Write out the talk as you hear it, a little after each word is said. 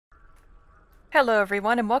Hello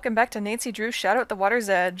everyone and welcome back to Nancy Drew's Shadow at the Water's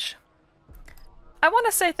Edge. I want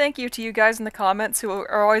to say thank you to you guys in the comments who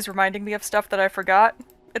are always reminding me of stuff that I forgot.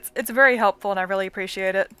 It's very helpful and I really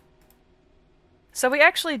appreciate it. So we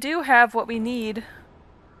actually do have what we need.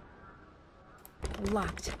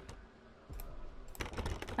 Locked.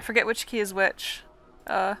 I forget which key is which.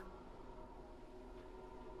 There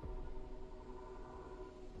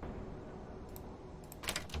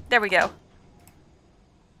we go.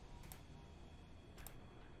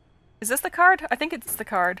 Is this the card? I think it's the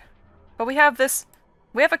card. But we have this...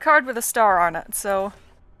 We have a card with a star on it, so...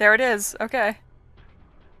 There it is. Okay.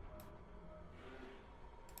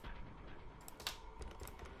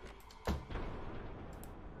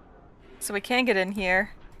 So we can get in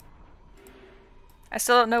here. I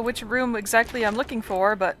still don't know which room exactly I'm looking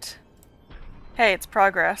for, but... Hey, it's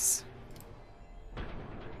progress.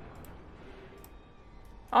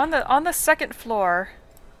 On the second floor.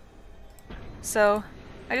 So...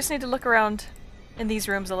 I just need to look around in these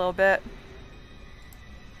rooms a little bit.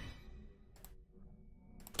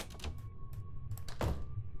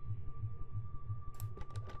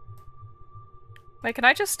 Wait, can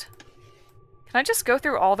I just go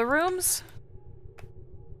through all the rooms?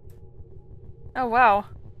 Oh wow.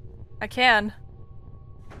 I can.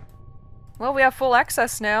 Well, we have full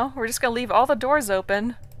access now. We're just gonna leave all the doors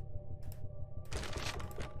open.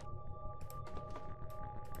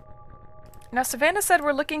 Now, Savannah said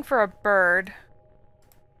we're looking for a bird.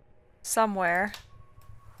 Somewhere.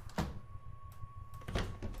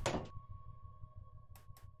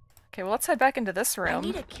 Okay, well let's head back into this room. I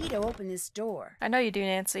need a key to open this door. I know you do,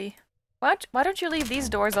 Nancy. Why don't you leave these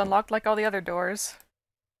doors unlocked like all the other doors?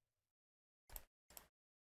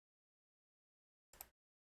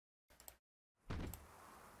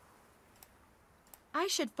 I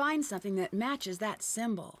should find something that matches that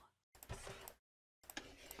symbol.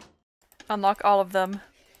 Unlock all of them.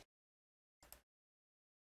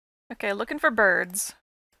 Okay, looking for birds.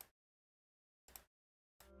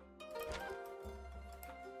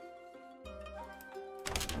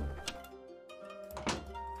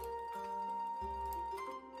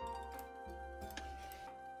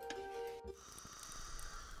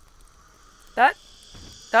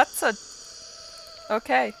 That's a...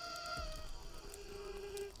 Okay.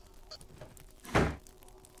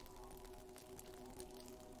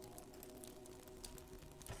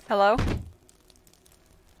 Hello?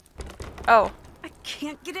 Oh. I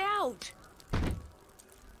can't get out!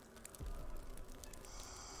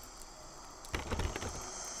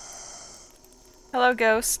 Hello,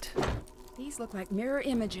 ghost. These look like mirror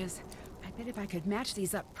images. I bet if I could match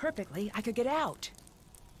these up perfectly, I could get out.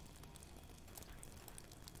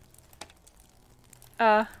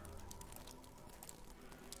 Oh.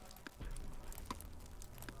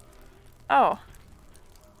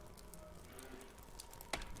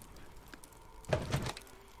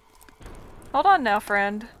 Hold on now,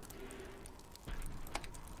 friend.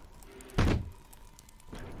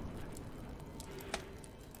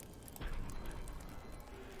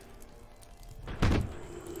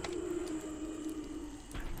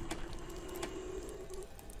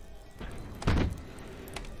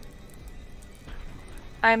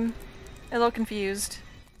 I'm a little confused.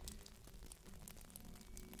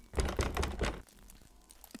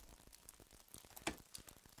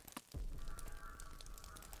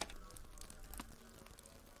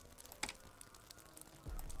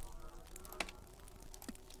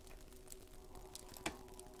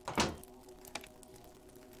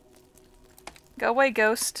 Go away,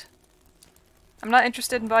 ghost. I'm not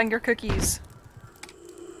interested in buying your cookies.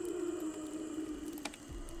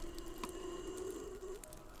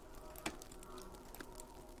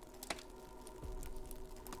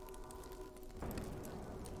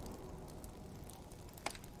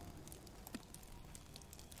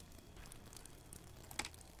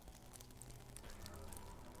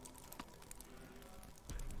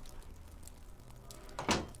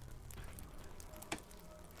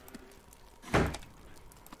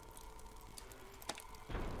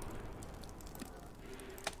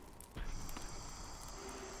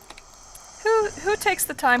 Who takes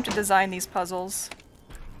the time to design these puzzles?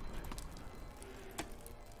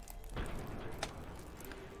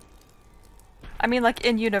 I mean, like,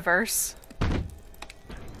 in-universe.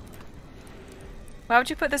 Why would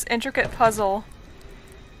you put this intricate puzzle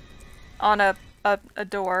on a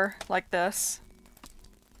door like this?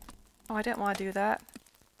 Oh, I didn't want to do that.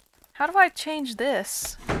 How do I change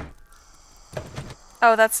this?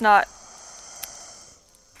 Oh, that's not...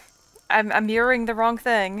 I'm mirroring the wrong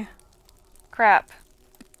thing. Crap.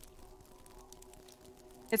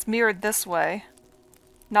 It's mirrored this way,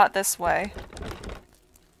 not this way.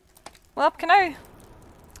 Well, can I...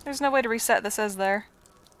 There's no way to reset this, is there?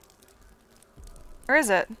 Or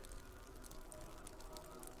is it?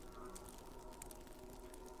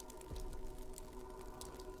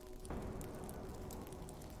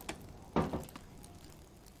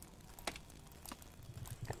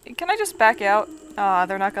 Can I just back out? Ah,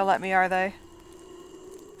 they're not gonna let me, are they?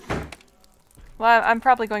 Well, I'm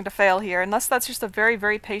probably going to fail here, unless that's just a very,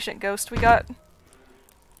 very patient ghost we got.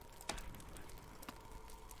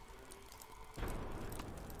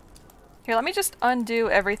 Here, let me just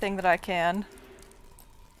undo everything that I can.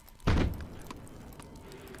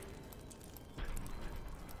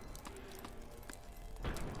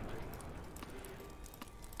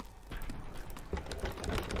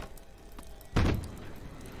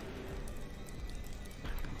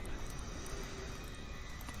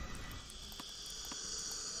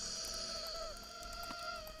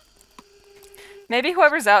 Maybe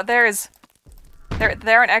whoever's out there is...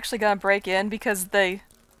 They aren't actually gonna break in because they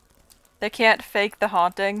can't fake the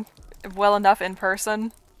haunting well enough in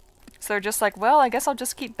person. So they're just like, well, I guess I'll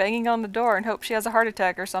just keep banging on the door and hope she has a heart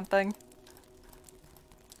attack or something.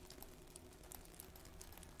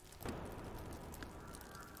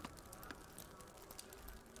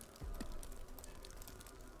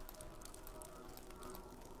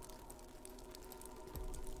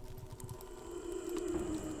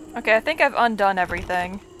 Okay, I think I've undone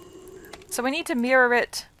everything. So we need to mirror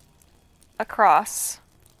it across.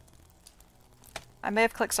 I may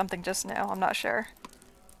have clicked something just now, I'm not sure.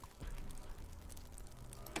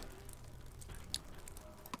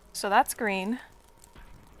 So that's green.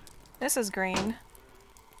 This is green.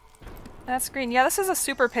 That's green. Yeah, this is a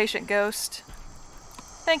super patient ghost.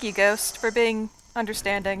 Thank you, ghost, for being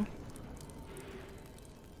understanding.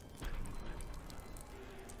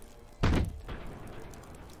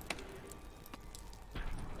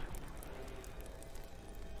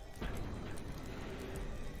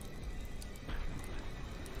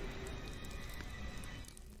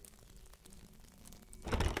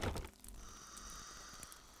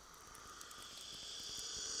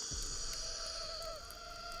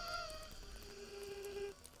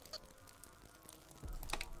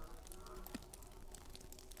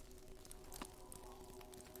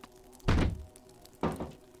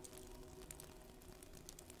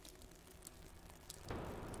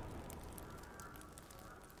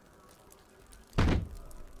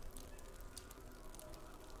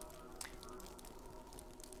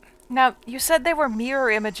 Now, you said they were mirror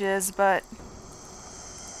images, but...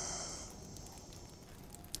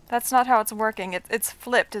 that's not how it's working. It's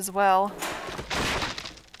flipped as well.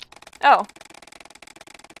 Oh.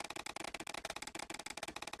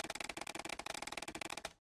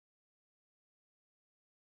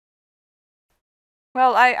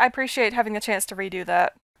 Well, I appreciate having the chance to redo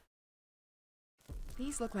that.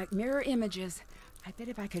 These look like mirror images. I bet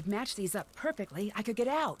if I could match these up perfectly, I could get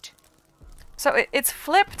out. So it's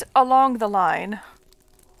flipped along the line.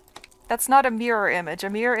 That's not a mirror image. A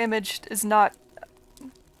mirror image is not...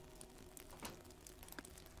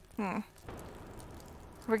 We're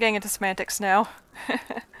getting into semantics now.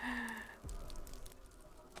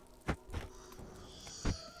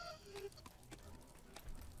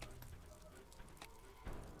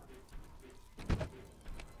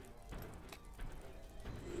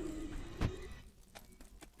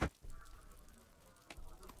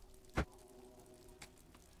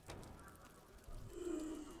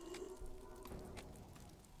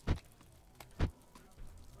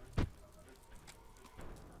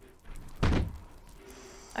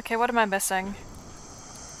 Okay, what am I missing?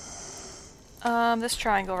 This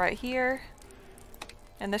triangle right here.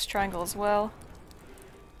 And this triangle as well.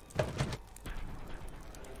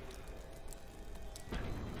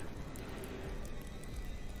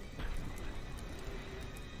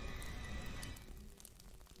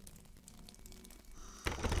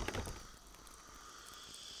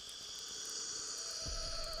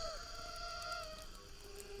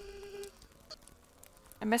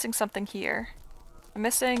 I'm missing something here. I'm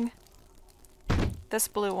missing this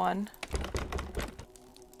blue one.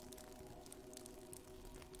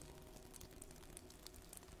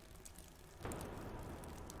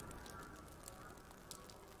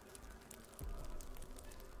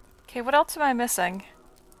 Okay, what else am I missing?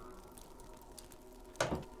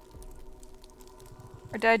 Or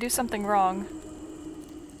did I do something wrong?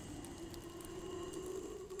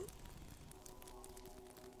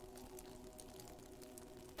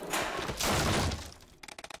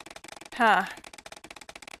 Huh.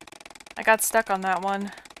 I got stuck on that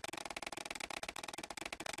one.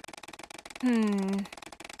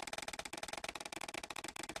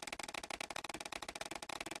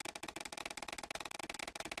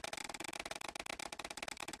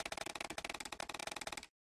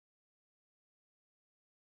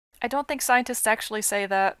 I don't think scientists actually say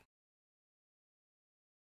that.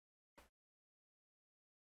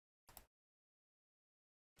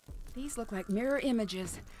 These look like mirror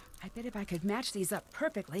images. I bet if I could match these up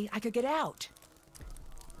perfectly, I could get out.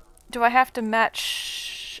 Do I have to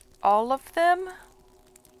match all of them?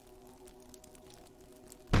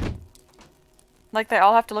 Like they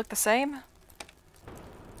all have to look the same?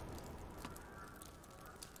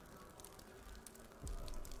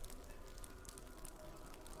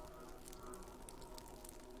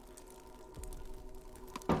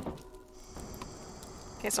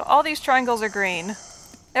 Okay, so all these triangles are green.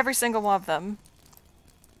 Every single one of them.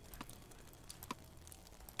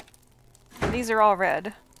 And these are all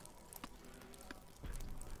red.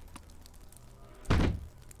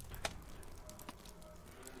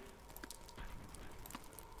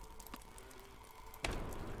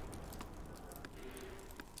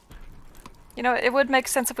 You know, it would make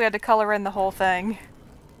sense if we had to color in the whole thing.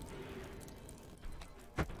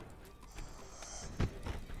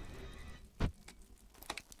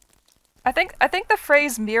 I think the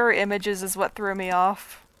phrase mirror images is what threw me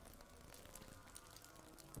off.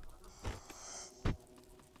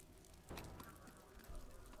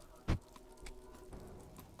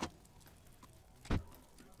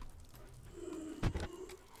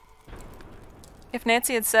 If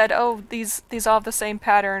Nancy had said, "Oh, these all have the same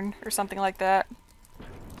pattern" or something like that,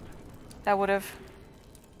 that would have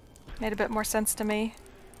made a bit more sense to me.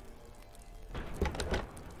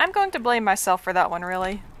 I'm going to blame myself for that one,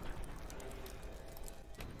 really.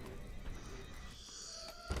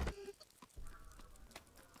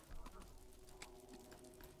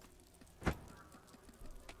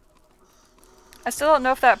 I still don't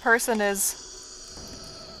know if that person is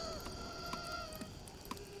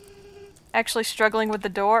actually struggling with the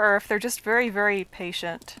door or if they're just very, very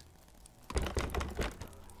patient.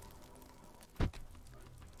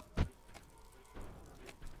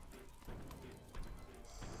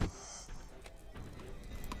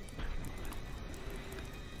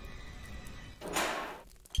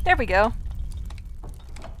 There we go.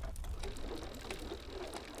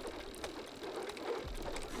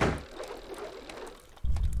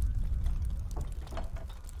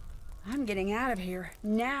 I'm getting out of here,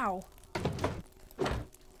 now.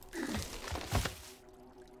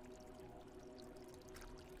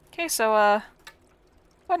 Okay, so,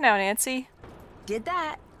 what now, Nancy? Did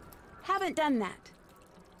that. Haven't done that.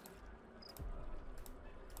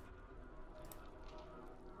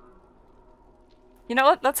 You know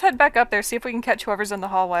what? Let's head back up there, see if we can catch whoever's in the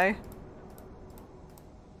hallway.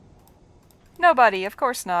 Nobody, of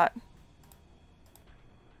course not.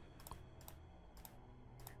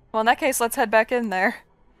 Well, in that case, let's head back in there.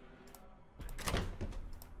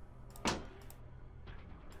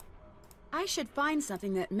 I should find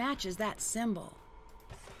something that matches that symbol.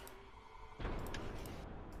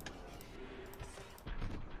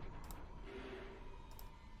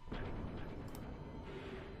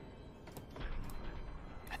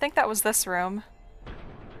 I think that was this room.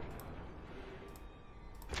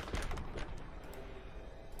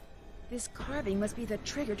 This carving must be the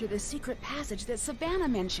trigger to the secret passage that Savannah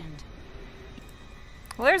mentioned.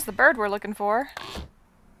 Well, there's the bird we're looking for.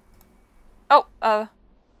 Oh,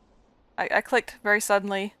 I clicked very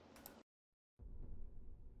suddenly.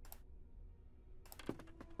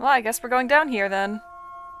 Well, I guess we're going down here then.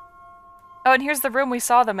 Oh, and here's the room we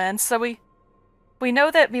saw them in. So we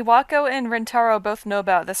know that Miwako and Rentaro both know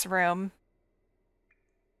about this room.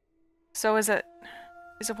 So is it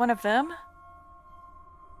one of them?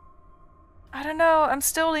 I don't know, I'm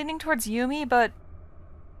still leaning towards Yumi, but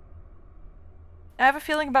I have a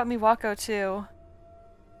feeling about Miwako too.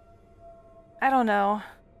 I don't know.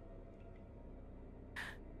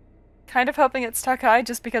 Kind of hoping it's Takai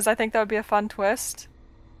just because I think that would be a fun twist.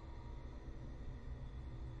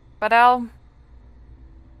 But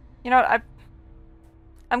you know what,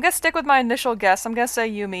 I'm gonna stick with my initial guess. I'm gonna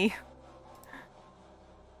say Yumi.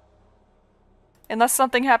 Unless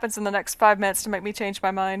something happens in the next 5 minutes to make me change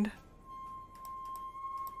my mind.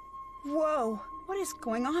 Whoa, what is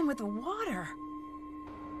going on with the water?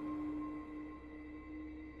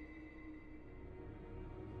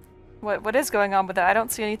 What is going on with that? I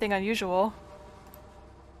don't see anything unusual.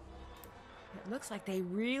 It looks like they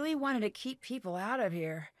really wanted to keep people out of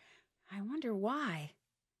here. I wonder why.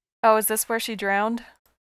 Oh, is this where she drowned?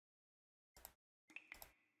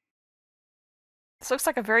 This looks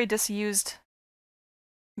like a very disused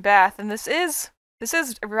bath, and this is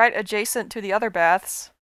right adjacent to the other baths.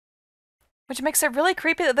 Which makes it really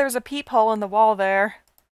creepy that there's a peephole in the wall there.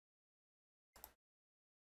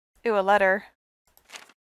 Ooh, a letter.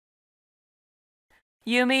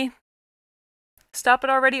 Yumi, Stop it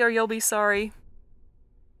already or you'll be sorry.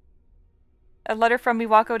 A letter from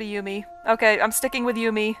Miwako to Yumi. Okay, I'm sticking with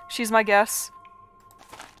Yumi. She's my guess.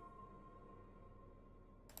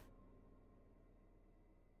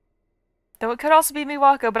 Though it could also be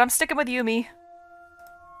Miwako, but I'm sticking with Yumi.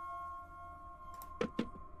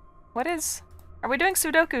 What is... Are we doing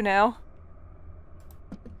Sudoku now?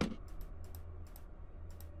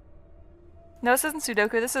 No, this isn't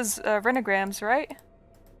Sudoku. This is Renograms, right?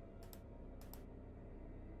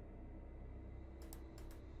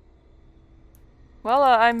 Well,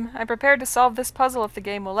 I'm prepared to solve this puzzle if the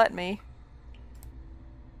game will let me.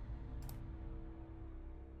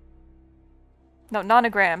 No,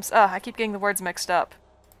 nonograms. Ugh, I keep getting the words mixed up.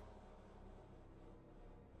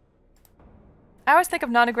 I always think of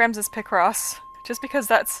nonograms as Picross, just because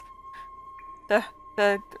that's the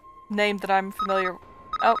name that I'm familiar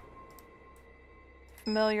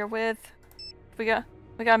with. We got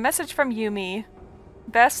a message from Yumi.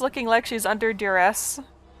 Bess looking like she's under duress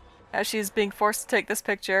as she's being forced to take this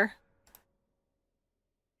picture.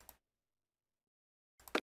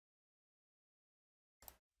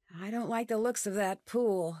 I don't like the looks of that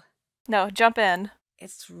pool. No, jump in.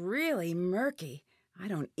 It's really murky. I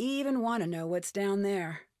don't even want to know what's down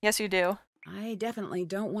there. Yes, you do. I definitely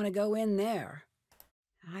don't want to go in there.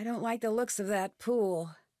 I don't like the looks of that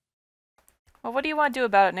pool. Well, what do you want to do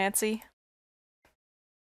about it, Nancy?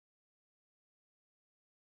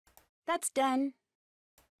 That's done.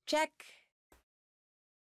 Check.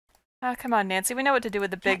 Oh, come on, Nancy. We know what to do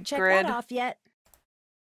with the big Can't check grid. that off yet.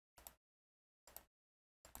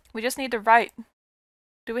 We just need to write.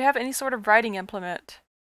 Do we have any sort of writing implement?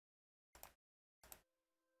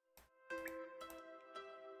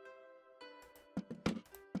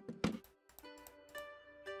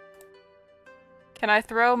 Can I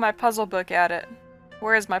throw my puzzle book at it?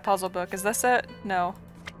 Where is my puzzle book? Is this it? No.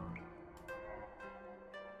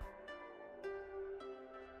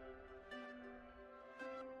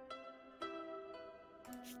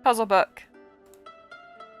 Puzzle book.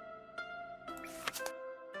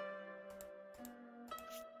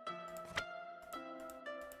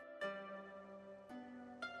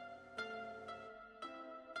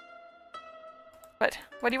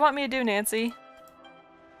 What do you want me to do, Nancy?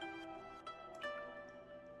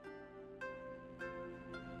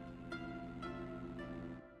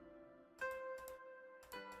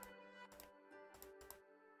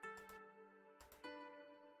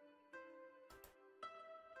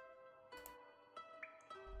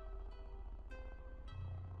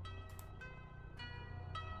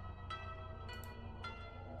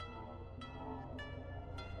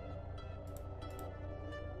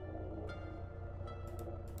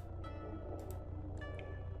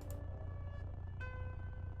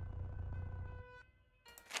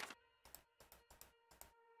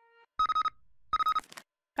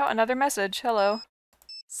 Oh, another message. Hello.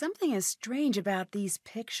 Something is strange about these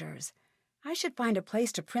pictures. I should find a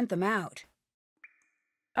place to print them out.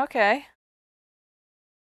 Okay.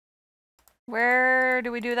 Where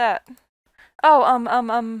do we do that? Oh,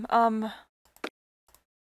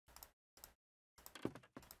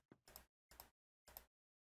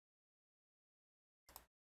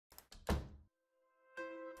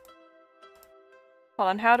 Hold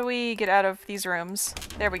on, how do we get out of these rooms?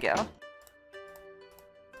 There we go.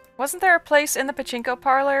 Wasn't there a place in the pachinko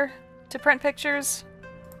parlor to print pictures?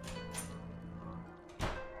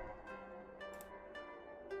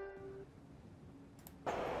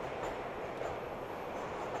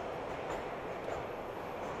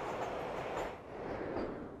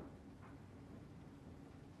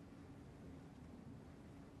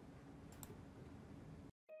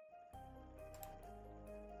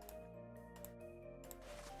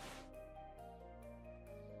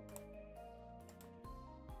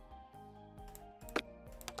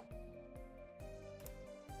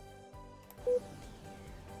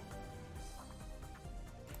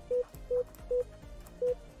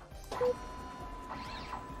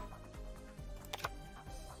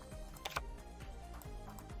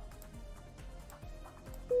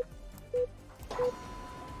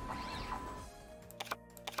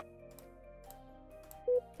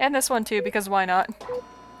 And this one too, because why not?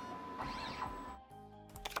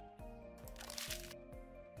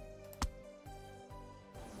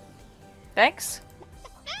 Thanks.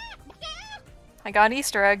 I got an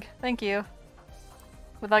Easter egg. Thank you.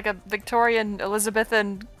 With like a Victorian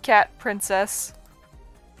Elizabethan cat princess.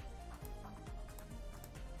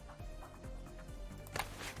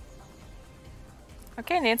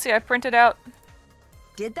 Okay, Nancy, I printed out...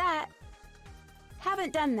 Did that.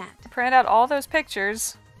 Haven't done that. I printed out all those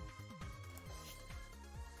pictures.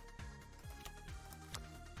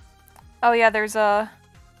 Oh yeah, there's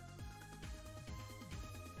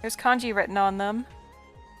kanji written on them.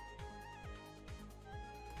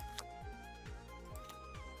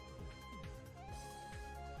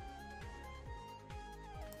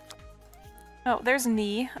 Oh, there's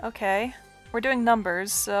ni. Okay. We're doing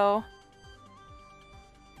numbers, so...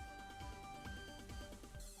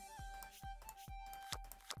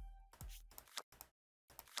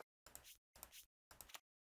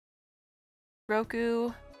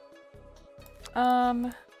 Roku.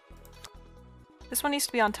 This one needs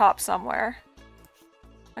to be on top somewhere.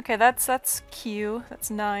 Okay, that's Q.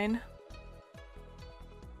 That's 9.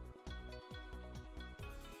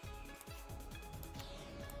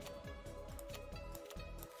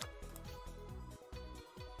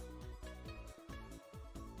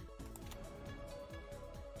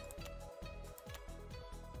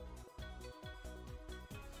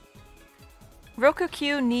 Roku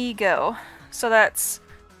Q ni go. So that's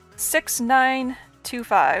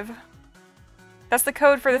 6925. That's the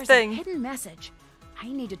code for the thing. There's a hidden message.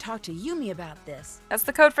 I need to talk to Yumi about this. That's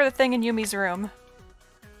the code for the thing in Yumi's room.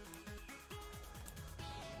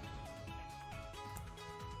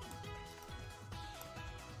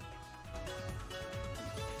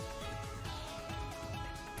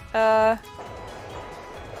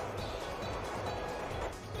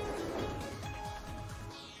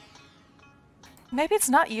 Maybe it's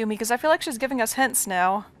not Yumi, because I feel like she's giving us hints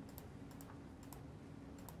now.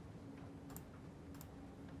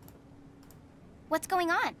 What's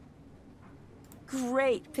going on?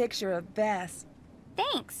 Great picture of Bess.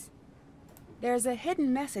 Thanks. There's a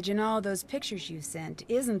hidden message in all those pictures you sent,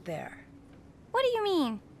 isn't there? What do you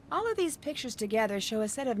mean? All of these pictures together show a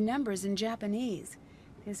set of numbers in Japanese.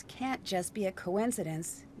 This can't just be a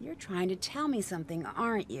coincidence. You're trying to tell me something,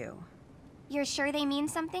 aren't you? You're sure they mean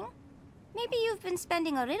something? Maybe you've been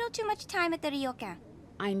spending a little too much time at the ryokan.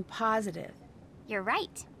 I'm positive. You're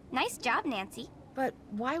right. Nice job, Nancy. But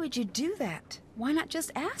why would you do that? Why not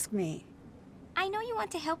just ask me? I know you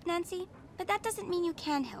want to help, Nancy, but that doesn't mean you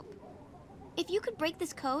can help. If you could break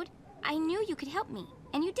this code, I knew you could help me,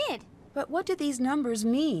 and you did. But what do these numbers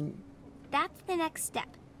mean? That's the next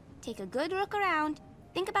step. Take a good look around.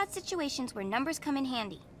 Think about situations where numbers come in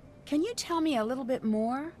handy. Can you tell me a little bit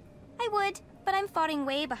more? I would, but I'm falling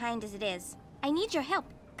way behind as it is. I need your help.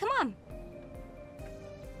 Come on.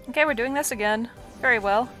 Okay, we're doing this again. Very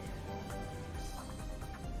well.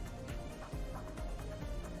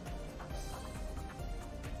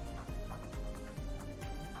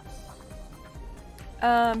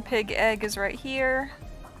 Pig egg is right here.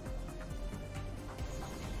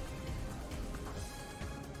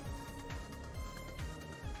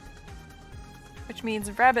 Which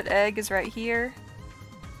means rabbit egg is right here.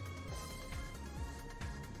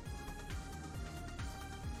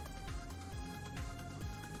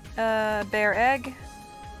 Bear egg.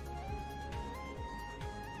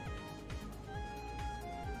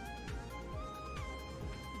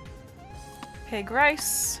 Pig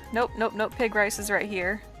rice. Nope, nope, nope. Pig rice is right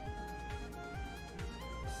here.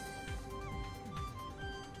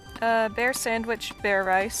 Bear sandwich, bear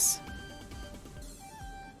rice.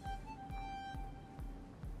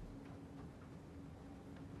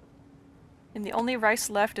 And the only rice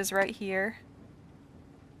left is right here.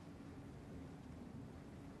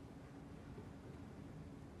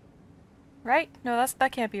 Right? No,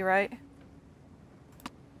 that can't be right.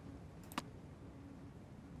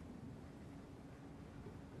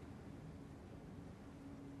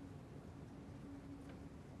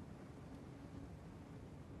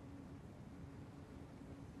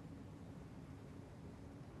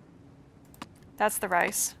 That's the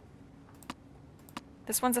rice.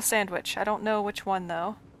 This one's a sandwich. I don't know which one,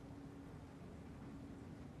 though.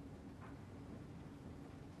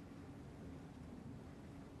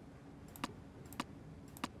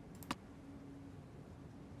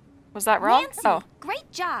 Was that wrong? Nancy, oh.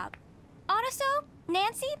 Great job. Also,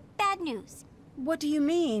 Nancy, bad news. What do you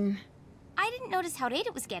mean? I didn't notice how late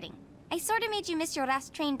it was getting. I sort of made you miss your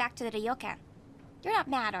last train back to the ryokan. You're not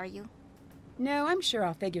mad, are you? No, I'm sure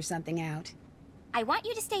I'll figure something out. I want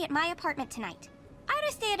you to stay at my apartment tonight. I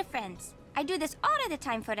don't stay at a friend's. I do this all of the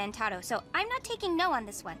time for Rentaro, so I'm not taking no on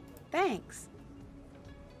this one. Thanks.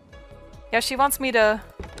 Yeah, she wants me to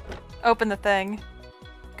open the thing.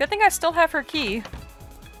 Good thing I still have her key.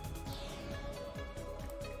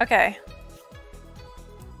 Okay.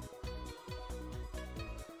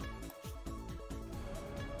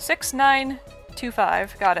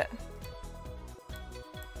 $6925. Got it.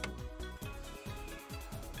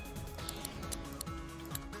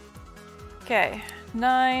 Okay.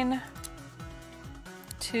 9,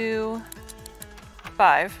 2,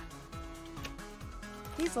 5.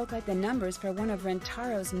 These look like the numbers for one of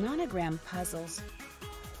Rentaro's nonogram puzzles.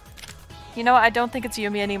 You know what? I don't think it's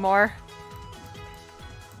Yumi anymore.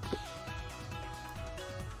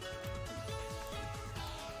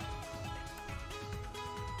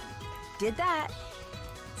 Did that.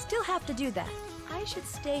 Still have to do that. I should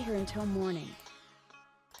stay here until morning.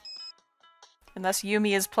 Unless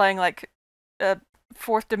Yumi is playing, like,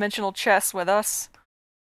 fourth dimensional chess with us.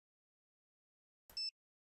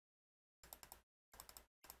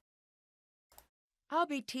 I'll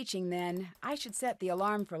be teaching then. I should set the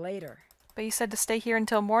alarm for later. But you said to stay here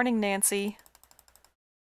until morning, Nancy.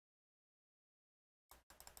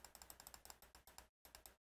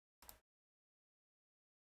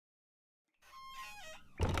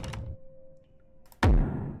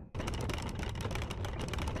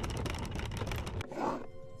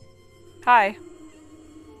 Hi.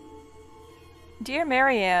 Dear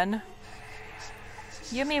Marianne,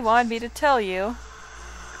 Yumi wanted me to tell you.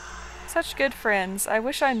 Such good friends. I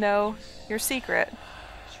wish I know your secret.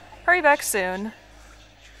 Hurry back soon.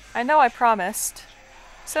 I know I promised.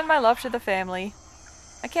 Send my love to the family.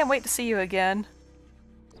 I can't wait to see you again.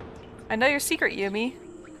 I know your secret, Yumi.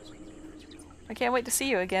 I can't wait to see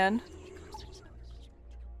you again.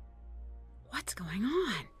 What's going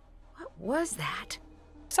on? What was that?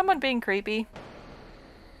 Someone being creepy.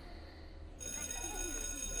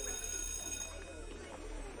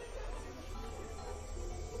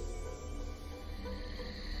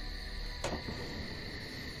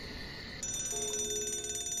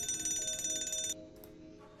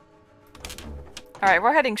 Alright,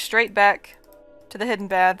 we're heading straight back to the hidden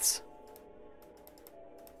baths.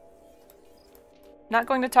 Not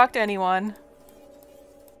going to talk to anyone.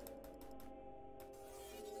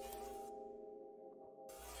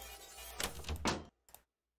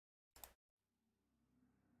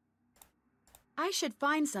 I should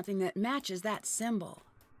find something that matches that symbol.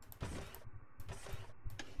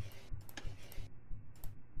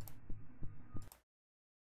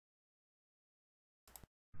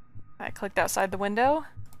 I clicked outside the window.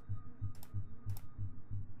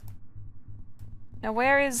 Now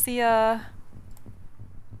where is the,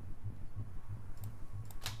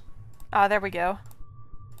 Ah, there we go.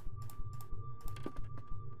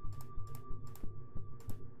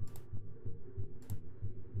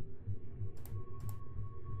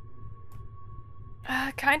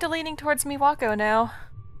 Kinda leaning towards Miwako now.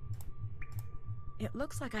 It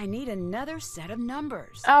looks like I need another set of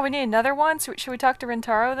numbers. Oh, we need another one? So should we talk to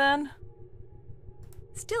Rentaro then?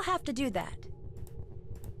 Still have to do that.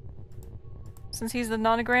 Since he's the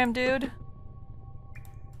nonogram dude?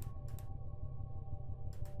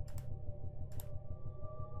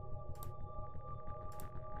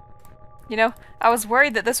 You know, I was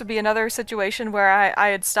worried that this would be another situation where I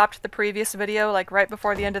had stopped the previous video, like, right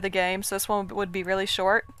before the end of the game, so this one would be really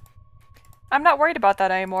short. I'm not worried about that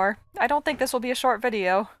anymore. I don't think this will be a short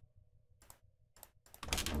video.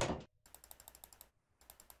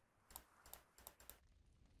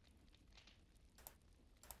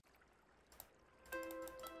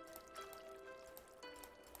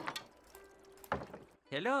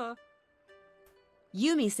 Hello.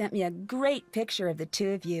 Yumi sent me a great picture of the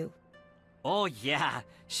two of you. Oh yeah,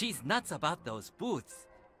 she's nuts about those booths.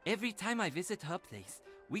 Every time I visit her place,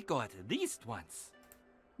 we go at least once.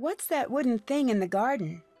 What's that wooden thing in the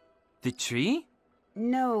garden? The tree?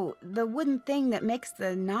 No, the wooden thing that makes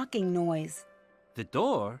the knocking noise. The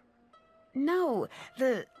door? No,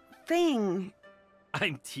 the thing.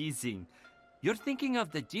 I'm teasing. You're thinking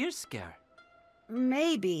of the deer scare.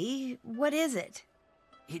 Maybe. What is it?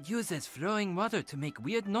 It uses flowing water to make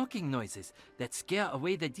weird knocking noises that scare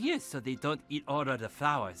away the deer so they don't eat all of the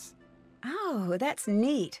flowers. Oh, that's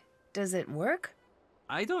neat. Does it work?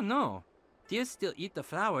 I don't know. Deer still eat the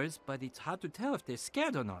flowers, but it's hard to tell if they're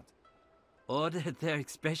scared or not. All their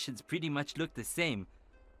expressions pretty much look the same.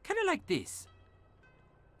 Kinda like this.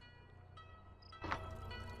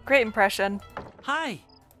 Great impression. Hi!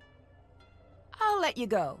 I'll let you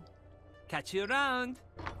go. Catch you around!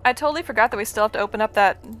 I totally forgot that we still have to open up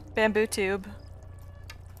that bamboo tube.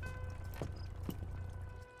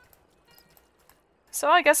 So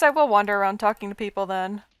I guess I will wander around talking to people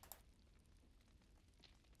then.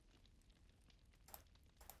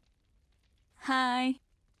 Hi.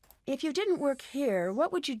 If you didn't work here,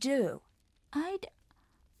 what would you do?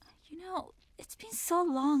 You know, it's been so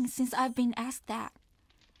long since I've been asked that.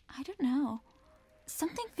 I don't know.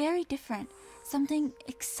 Something very different. Something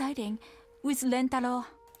exciting. With Rentaro.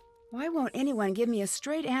 Why won't anyone give me a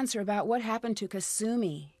straight answer about what happened to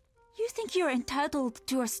Kasumi? You think you're entitled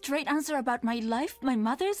to a straight answer about my life, my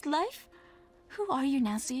mother's life? Who are you,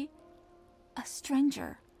 Nancy? A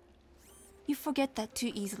stranger. You forget that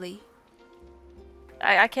too easily.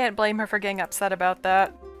 I can't blame her for getting upset about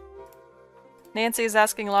that. Nancy is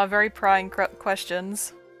asking a lot of very prying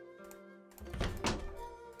questions.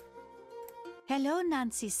 Hello,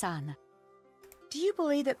 Nancy-san. Do you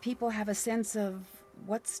believe that people have a sense of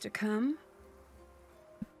what's to come?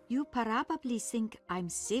 You probably think I'm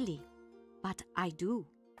silly, but I do.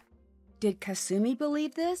 Did Kasumi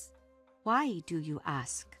believe this? Why do you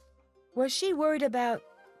ask? Was she worried about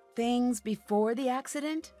things before the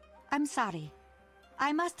accident? I'm sorry.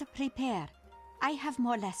 I must prepare. I have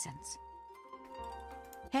more lessons.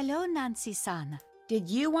 Hello, Nancy-san. Did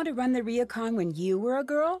you want to run the ryokan when you were a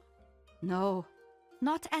girl? No,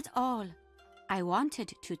 not at all. I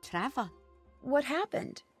wanted to travel. What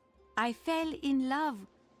happened? I fell in love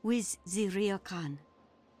with the ryokan,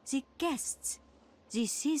 the guests, the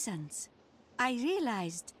seasons. I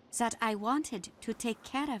realized that I wanted to take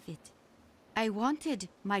care of it. I wanted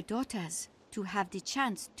my daughters to have the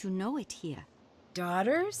chance to know it here.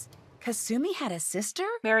 Daughters? Kasumi had a sister?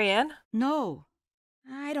 Marianne? No,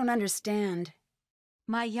 I don't understand.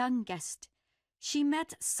 my youngest. She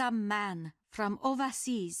met some man from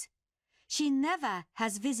overseas. She never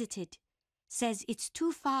has visited. Says it's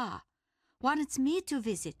too far. Wants me to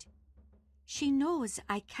visit. She knows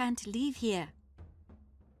I can't leave here.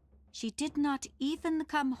 She did not even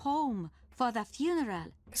come home for the funeral.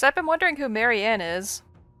 Because I've been wondering who Marianne is.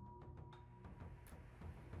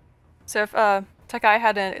 So if Takai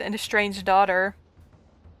had an estranged daughter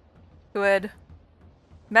who had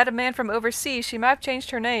met a man from overseas, she might have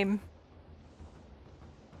changed her name.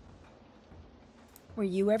 Were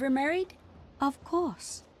you ever married? Of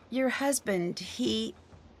course. Your husband, he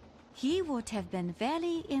Would have been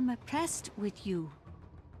very impressed with you.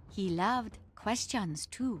 He loved questions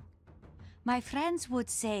too. My friends would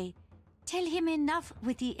say, tell him enough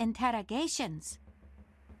with the interrogations.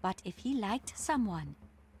 But if he liked someone,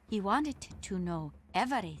 he wanted to know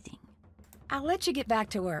everything. I'll let you get back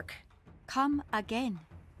to work. Come again.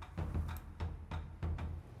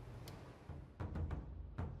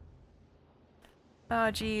 Oh,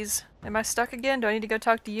 geez. Am I stuck again? Do I need to go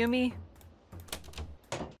talk to Yumi?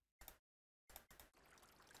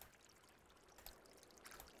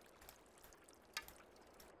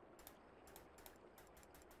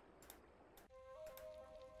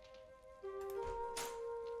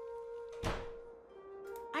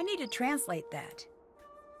 I need to translate that.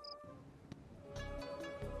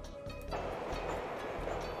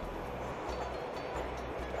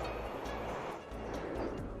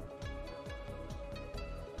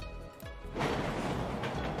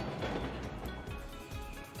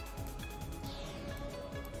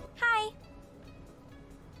 Hi.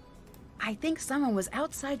 I think someone was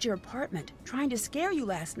outside your apartment trying to scare you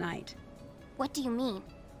last night. What do you mean?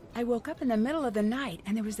 I woke up in the middle of the night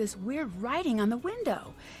and there was this weird writing on the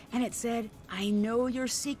window. And it said, I know your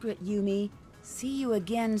secret, Yumi. See you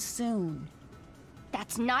again soon.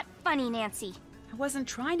 That's not funny, Nancy. I wasn't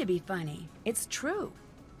trying to be funny. It's true.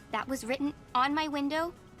 That was written on my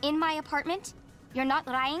window, in my apartment. You're not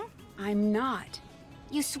lying? I'm not.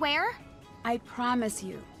 You swear? I promise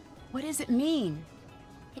you. What does it mean?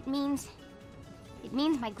 It means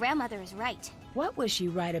my grandmother is right. What was she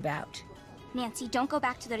right about? Nancy, don't go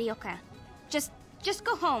back to the ryokan. Just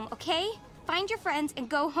go home, okay? Find your friends and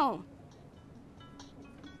go home.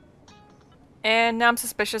 And now I'm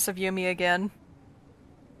suspicious of Yumi again.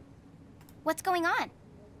 What's going on?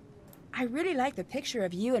 I really like the picture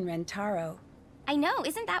of you and Rentaro. I know,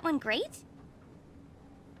 isn't that one great?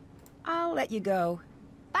 I'll let you go.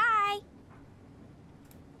 Bye!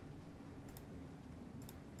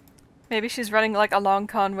 Maybe she's running like a long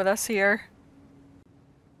con with us here.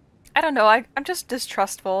 I don't know, I'm just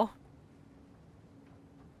distrustful.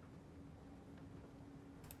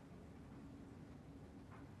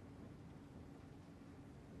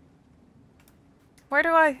 Where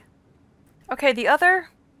do I... Okay, the other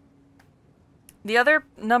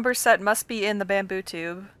number set must be in the bamboo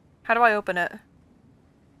tube. How do I open it?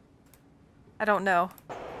 I don't know.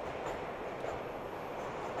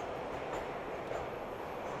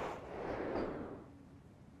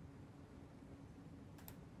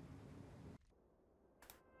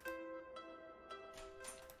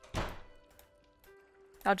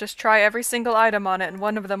 I'll just try every single item on it and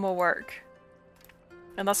one of them will work.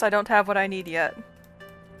 Unless I don't have what I need yet.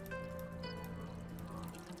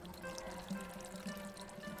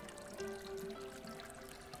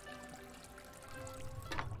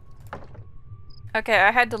 Okay,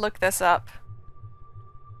 I had to look this up.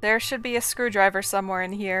 There should be a screwdriver somewhere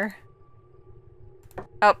in here.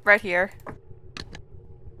 Oh, right here.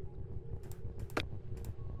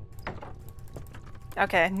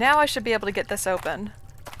 Okay, now I should be able to get this open.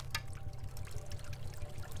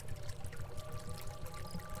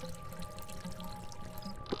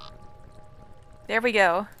 There we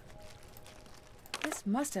go. This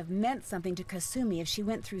must have meant something to Kasumi if she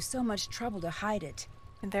went through so much trouble to hide it.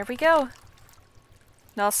 And there we go.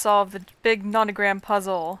 Now solve the big nonogram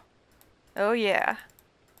puzzle. Oh yeah.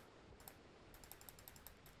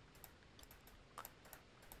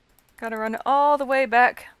 Gotta run all the way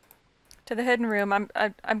back to the hidden room.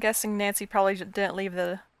 I'm guessing Nancy probably didn't leave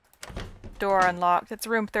the door unlocked. It's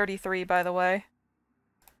room 33, by the way.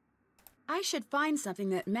 I should find something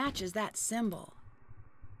that matches that symbol.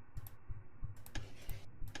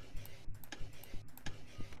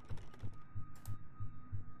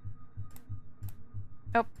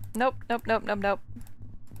 Nope, nope, nope, nope, nope, nope.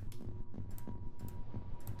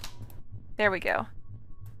 There we go.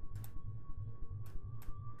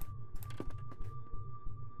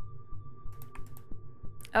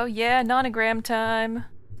 Oh yeah, nonogram time.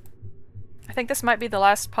 I think this might be the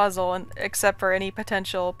last puzzle, and except for any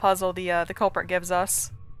potential puzzle the culprit gives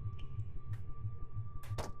us.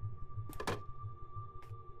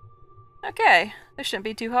 Okay, this shouldn't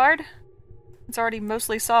be too hard. It's already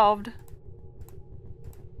mostly solved.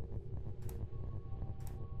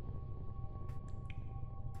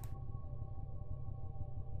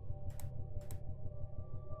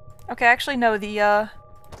 Okay, actually no, the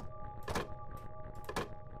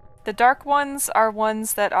dark ones are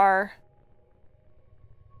ones that are...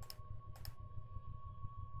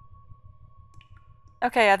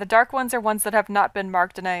 Okay, yeah, the dark ones are ones that have not been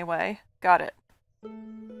marked in any way. Got it.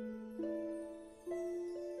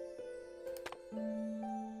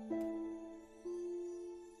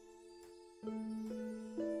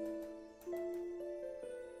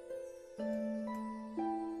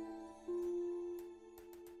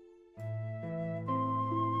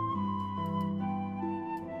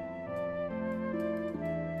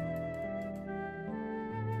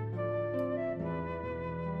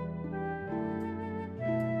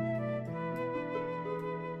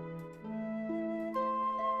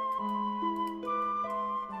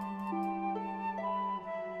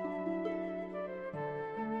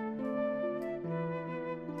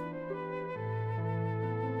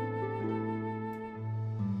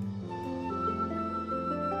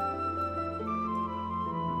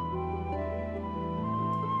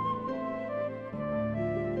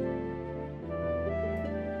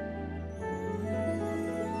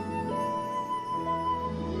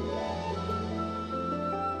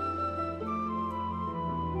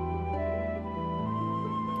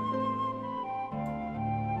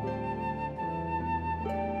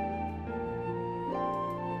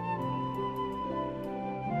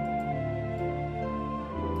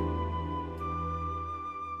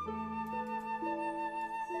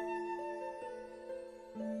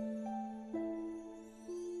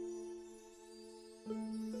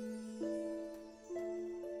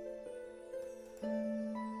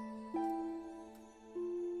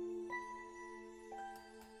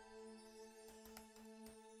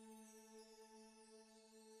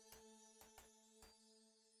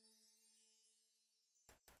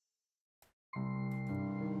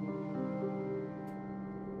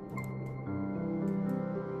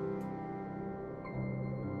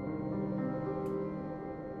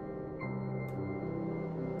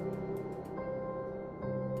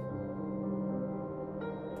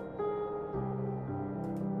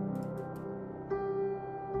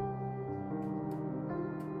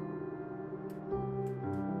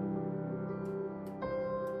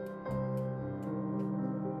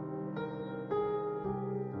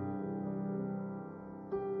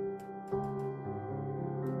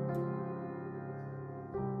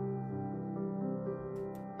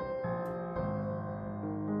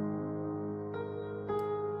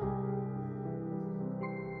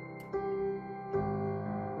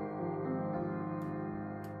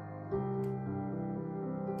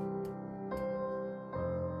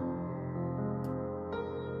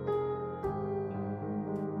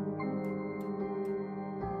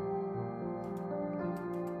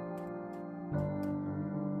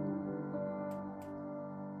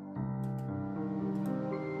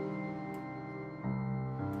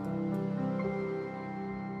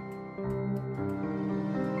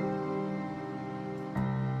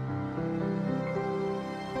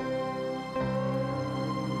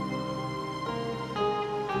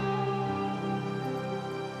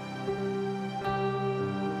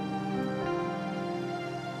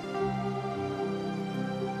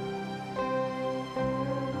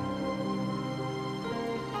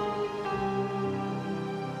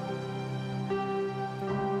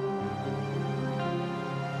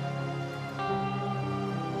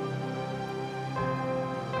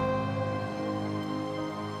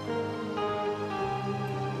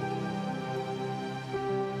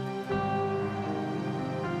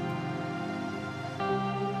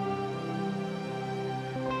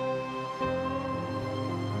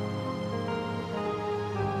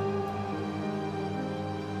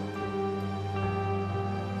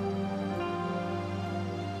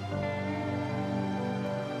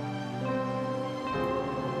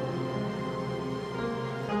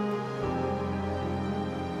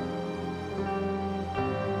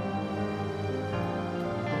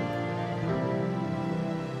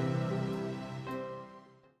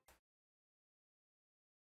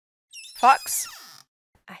 Fox?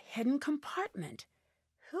 A hidden compartment.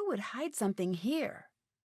 Who would hide something here?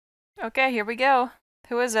 Okay, here we go.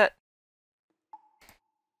 Who is it?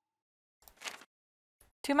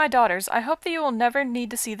 To my daughters, I hope that you will never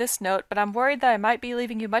need to see this note, but I'm worried that I might be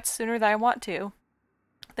leaving you much sooner than I want to.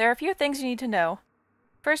 There are a few things you need to know.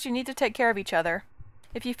 First, you need to take care of each other.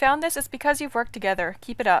 If you found this, it's because you've worked together.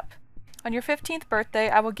 Keep it up. On your 15th birthday,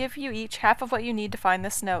 I will give you each half of what you need to find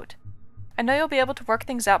this note. I know you'll be able to work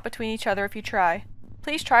things out between each other if you try.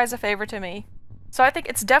 Please try as a favor to me. So I think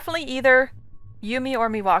it's definitely either Yumi or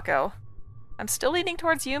Miwako. I'm still leaning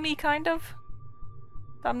towards Yumi, kind of.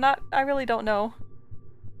 I really don't know.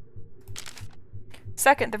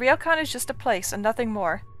 Second, the ryokan is just a place and nothing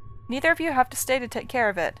more. Neither of you have to stay to take care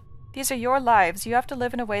of it. These are your lives. You have to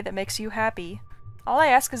live in a way that makes you happy. All I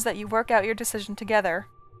ask is that you work out your decision together.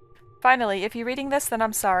 Finally, if you're reading this, then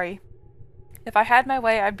I'm sorry. If I had my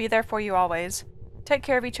way, I'd be there for you always. Take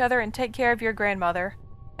care of each other and take care of your grandmother.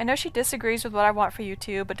 I know she disagrees with what I want for you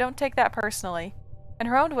two, but don't take that personally. In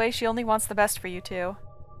her own way, she only wants the best for you two.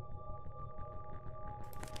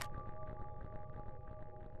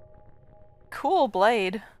 Cool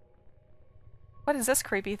blade. What is this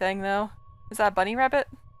creepy thing, though? Is that a bunny rabbit?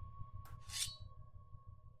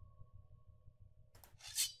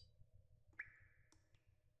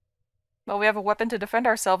 Well, we have a weapon to defend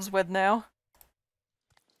ourselves with now.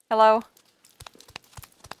 Hello?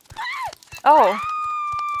 Oh!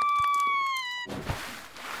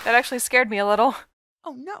 That actually scared me a little.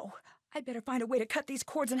 Oh no! I better find a way to cut these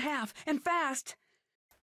cords in half, and fast!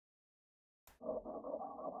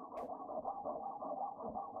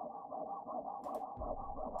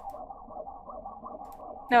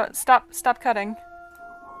 No, stop cutting.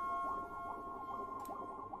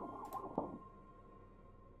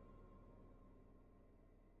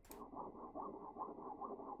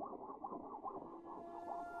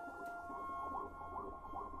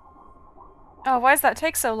 Oh, why does that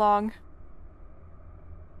take so long?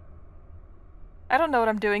 I don't know what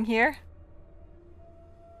I'm doing here.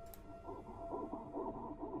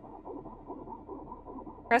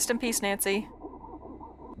 Rest in peace, Nancy.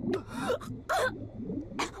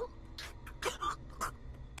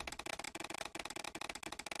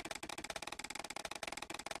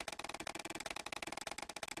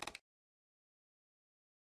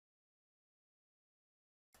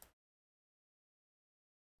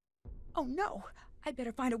 Oh no! I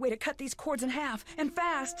better find a way to cut these cords in half, and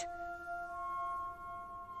fast!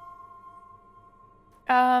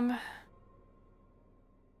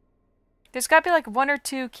 There's gotta be like 1 or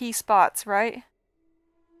 2 key spots, right?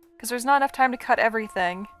 Because there's not enough time to cut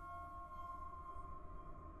everything.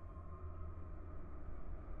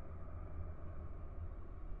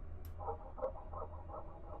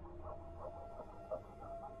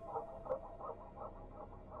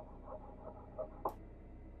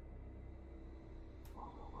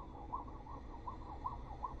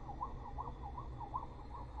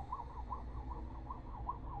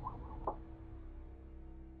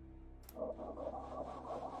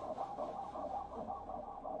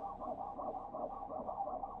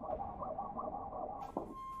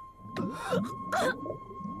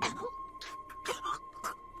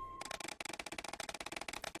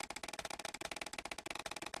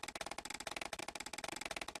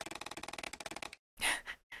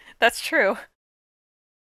 That's true.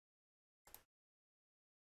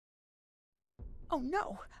 Oh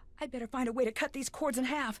no! I better find a way to cut these cords in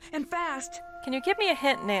half, and fast! Can you give me a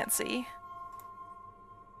hint, Nancy?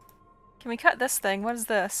 Can we cut this thing? What is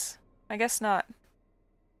this? I guess not.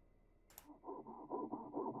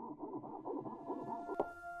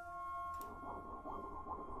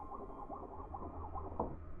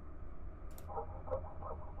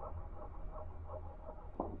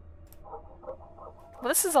 Well,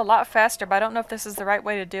 this is a lot faster, but I don't know if this is the right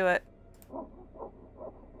way to do it.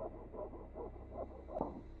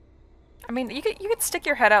 I mean, you could stick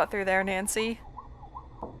your head out through there, Nancy.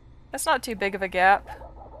 That's not too big of a gap.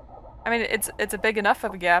 I mean, it's a big enough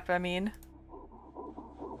of a gap, I mean.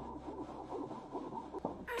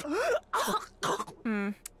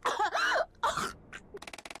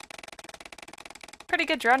 Pretty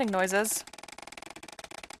good drowning noises.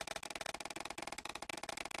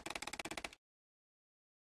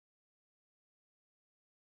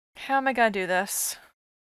 How am I gonna do this?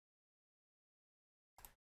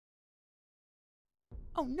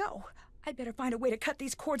 Oh no! I better find a way to cut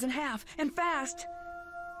these cords in half, and fast!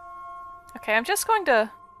 Okay, I'm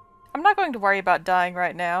not going to worry about dying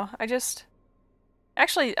right now.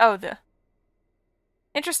 Actually,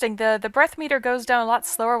 interesting, the breath meter goes down a lot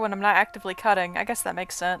slower when I'm not actively cutting. I guess that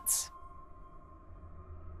makes sense.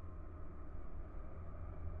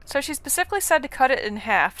 So she specifically said to cut it in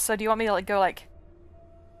half, so do you want me to like go like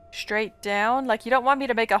straight down? Like you don't want me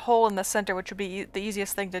to make a hole in the center, which would be the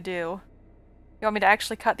easiest thing to do. You want me to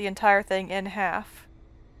actually cut the entire thing in half?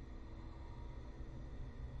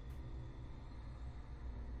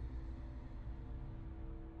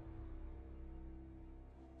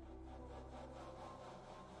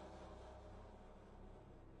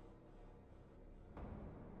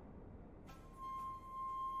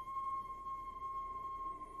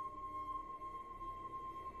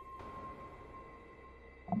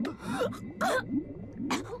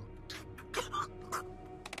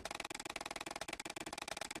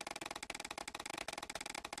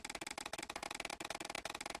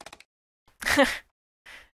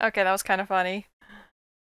 Okay, that was kind of funny.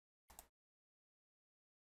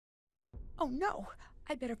 Oh no!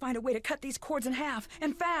 I'd better find a way to cut these cords in half,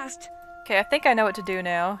 and fast! Okay, I think I know what to do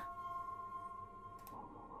now.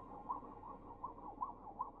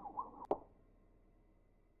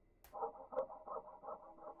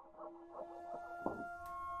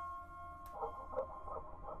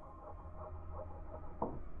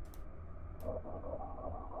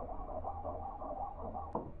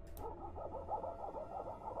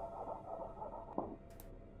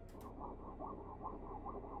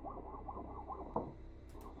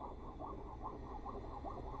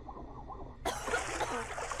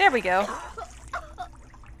 There we go.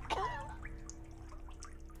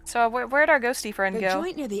 So where'd our ghosty friend The go?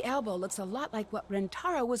 joint near the elbow looks a lot like what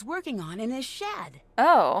Rentaro was working on in his shed.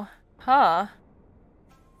 Oh, huh.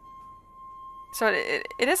 So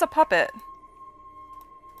it is a puppet.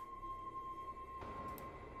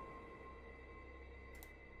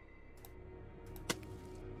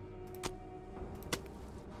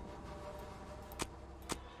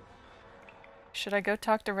 Should I go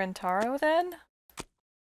talk to Rentaro then?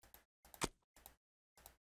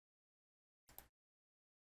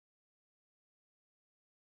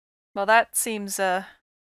 Well, that seems,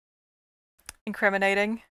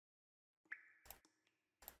 incriminating.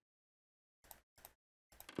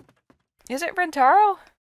 Is it Rentaro?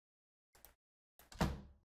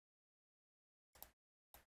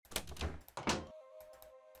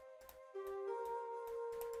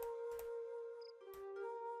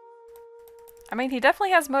 I mean, he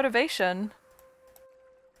definitely has motivation.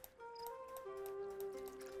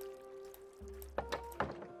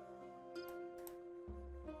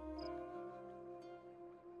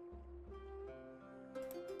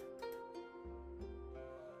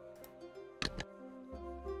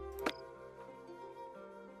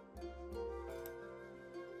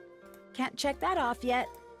 Can't check that off yet.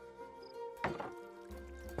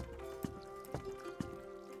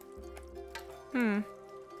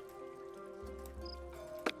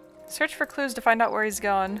 Search for clues to find out where he's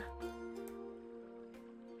gone.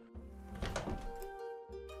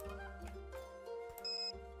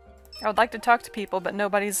 I would like to talk to people, but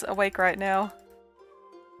nobody's awake right now.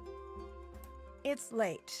 It's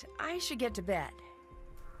late. I should get to bed.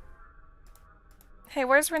 Hey,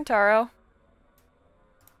 where's Rentaro?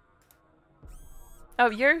 Oh,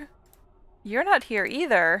 you're not here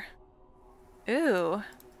either. Ooh.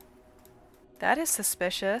 That is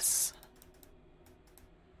suspicious.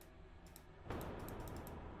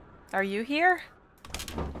 Are you here?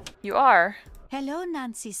 You are. Hello,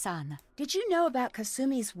 Nancy-san. Did you know about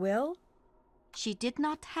Kasumi's will? She did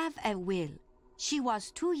not have a will. She was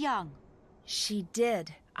too young. She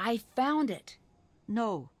did. I found it.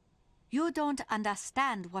 No, you don't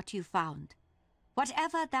understand what you found.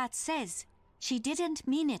 Whatever that says, she didn't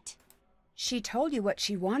mean it. She told you what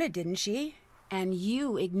she wanted, didn't she? And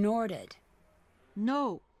you ignored it.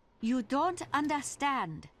 No, you don't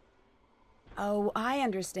understand. Oh, I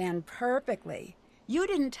understand perfectly. You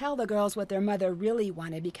didn't tell the girls what their mother really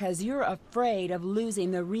wanted because you're afraid of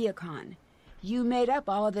losing the ryokan. You made up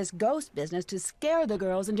all of this ghost business to scare the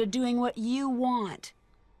girls into doing what you want.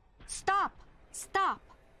 Stop! Stop!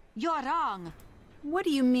 You're wrong. What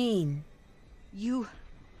do you mean? You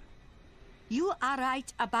are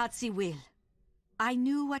right about the will. I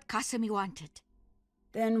knew what Kasumi wanted.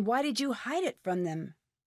 Then why did you hide it from them?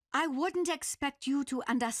 I wouldn't expect you to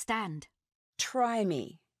understand. Try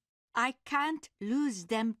me. I can't lose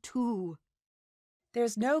them too.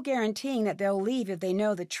 There's no guaranteeing that they'll leave if they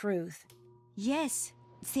know the truth. Yes,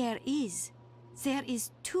 there is. There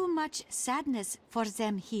is too much sadness for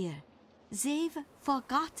them here. They've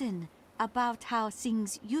forgotten about how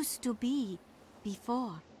things used to be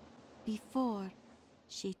before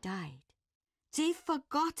she died. They've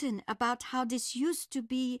forgotten about how this used to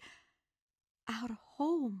be our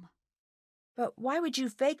home. But why would you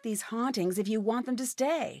fake these hauntings if you want them to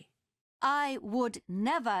stay? I would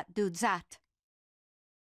never do that.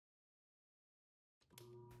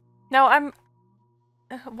 Now,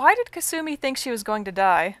 why did Kasumi think she was going to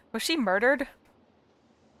die? Was she murdered?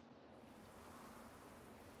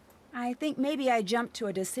 I think maybe I jumped to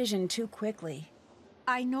a decision too quickly.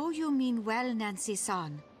 I know you mean well,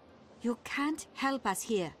 Nancy-san. You can't help us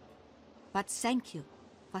here. But thank you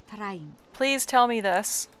for trying. Please tell me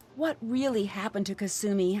this. What really happened to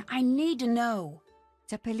Kasumi? I need to know.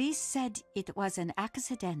 The police said it was an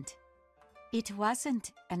accident. It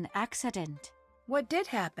wasn't an accident. What did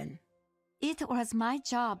happen? It was my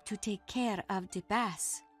job to take care of the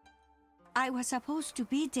Bess. I was supposed to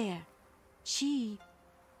be there. She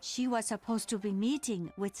was supposed to be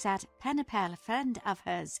meeting with that pen pal friend of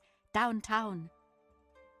hers downtown.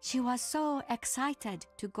 She was so excited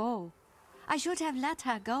to go. I should have let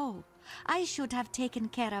her go. I should have taken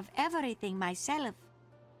care of everything myself.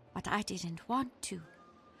 But I didn't want to.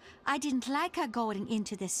 I didn't like her going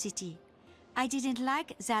into the city. I didn't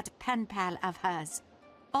like that pen pal of hers,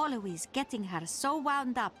 always getting her so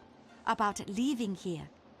wound up about leaving here.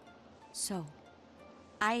 So,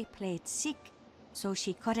 I played sick so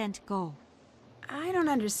she couldn't go. I don't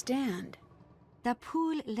understand. The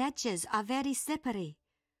pool ledges are very slippery.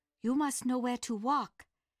 You must know where to walk.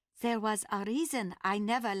 There was a reason I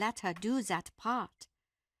never let her do that part.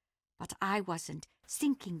 But I wasn't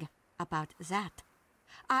thinking about that.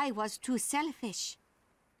 I was too selfish.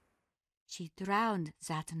 She drowned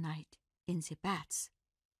that night in the baths.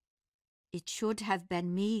 It should have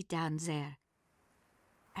been me down there.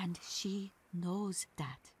 And she knows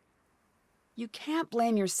that. You can't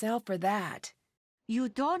blame yourself for that. You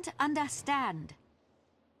don't understand.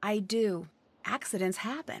 I do. Accidents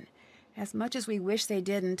happen. As much as we wish they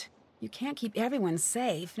didn't, you can't keep everyone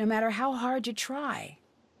safe, no matter how hard you try.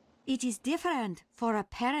 It is different for a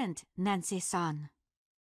parent, Nancy-san.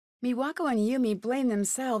 Miwako and Yumi blame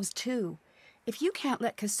themselves, too. If you can't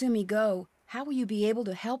let Kasumi go, how will you be able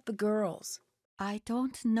to help the girls? I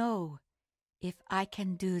don't know if I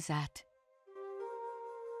can do that.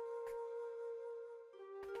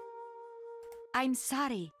 I'm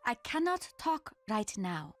sorry, I cannot talk right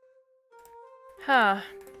now. Huh.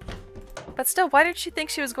 But still, why did she think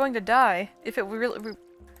she was going to die, if it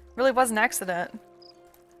really was an accident?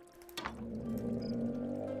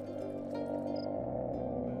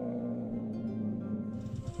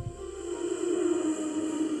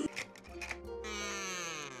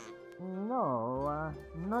 No,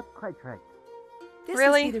 not quite right. This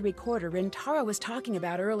Really? is the recorder Rentaro was talking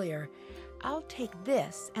about earlier. I'll take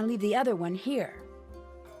this and leave the other one here.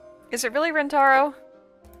 Is it really Rentaro?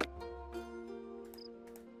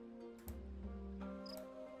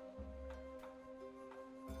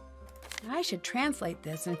 I should translate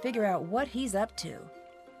this and figure out what he's up to.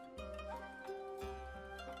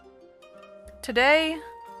 Today,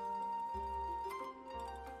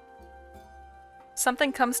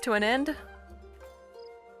 something comes to an end.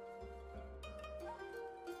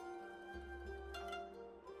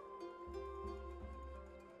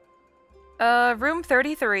 Room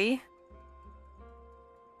 33.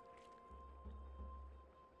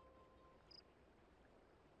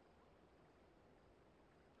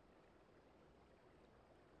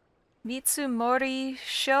 Mitsumori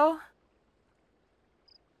Sho?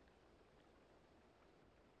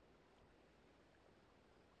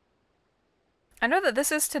 I know that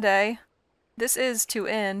this is today. This is to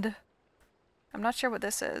end. I'm not sure what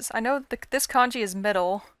this is. I know this kanji is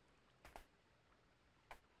middle.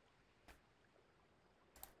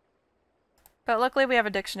 But luckily we have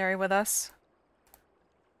a dictionary with us.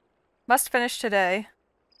 Must finish today.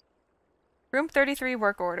 Room 33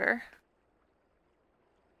 work order.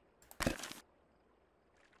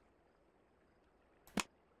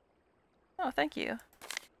 Oh, thank you.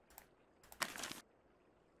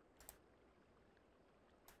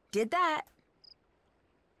 Did that.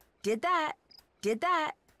 Did that. Did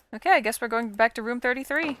that. Okay, I guess we're going back to room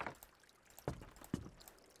 33.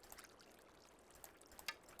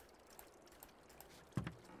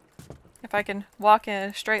 If I can walk in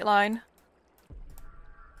a straight line.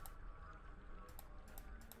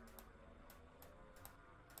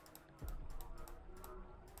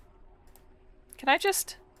 Can I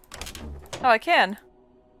just... Oh, I can.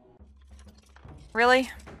 Really?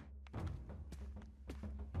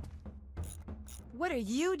 What are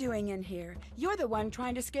you doing in here? You're the one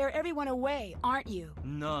trying to scare everyone away, aren't you?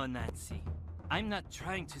 No, Nancy. I'm not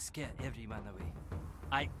trying to scare everyone away.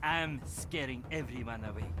 I am scaring everyone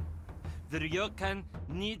away. The ryokan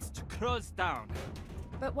needs to close down.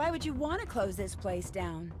 But why would you want to close this place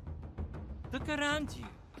down? Look around you.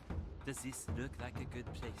 Does this look like a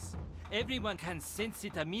good place? Everyone can sense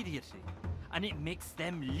it immediately, and it makes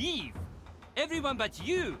them leave. Everyone but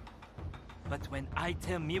you. But when I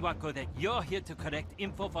tell Miwako that you're here to collect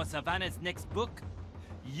info for Savannah's next book,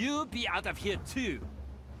 you'll be out of here too.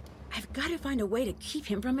 I've got to find a way to keep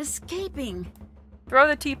him from escaping. Throw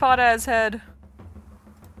the teapot at his head.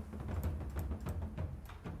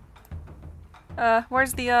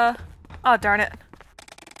 Where's the, oh, darn it.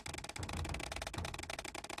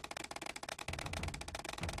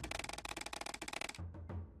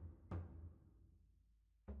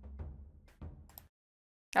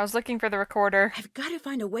 I was looking for the recorder. I've got to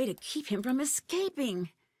find a way to keep him from escaping.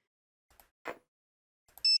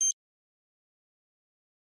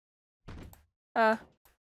 Uh.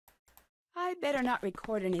 I better not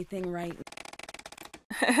record anything right.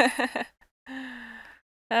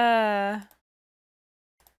 I've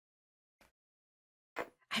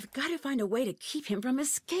got to find a way to keep him from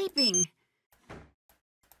escaping.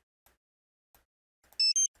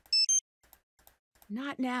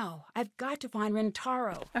 Not now. I've got to find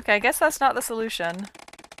Rentaro. Okay, I guess that's not the solution.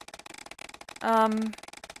 I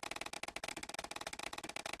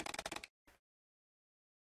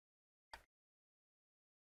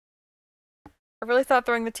really thought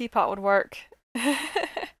throwing the teapot would work. I've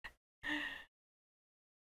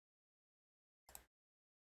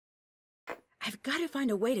got to find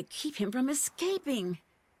a way to keep him from escaping.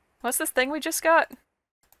 What's this thing we just got?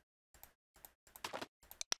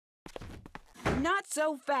 Not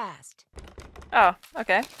so fast. Oh,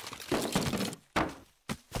 okay.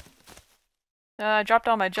 I dropped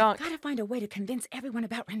all my junk. I've got to find a way to convince everyone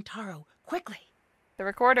about Rentaro. Quickly. The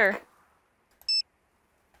recorder.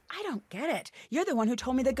 I don't get it. You're the one who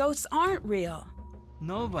told me the ghosts aren't real.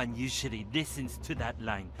 No one usually listens to that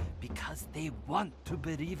line because they want to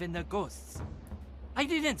believe in the ghosts. I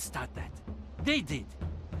didn't start that. They did.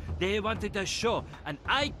 They wanted a show, and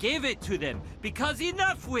I gave it to them because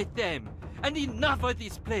enough with them, and enough of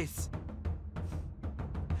this place.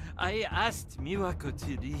 I asked Miwako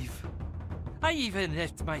to leave. I even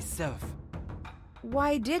left myself.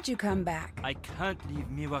 Why did you come back? I can't leave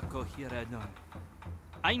Miwako here alone.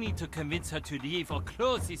 I need to convince her to leave or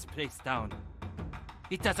close this place down.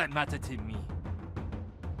 It doesn't matter to me.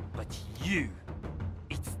 But you,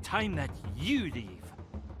 it's time that you leave.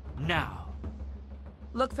 Now.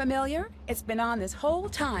 Look familiar? It's been on this whole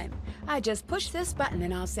time. I just push this button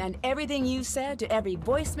and I'll send everything you said to every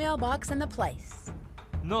voicemail box in the place.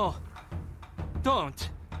 No. Don't.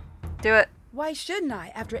 Do it. Why shouldn't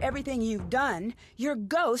I? After everything you've done, your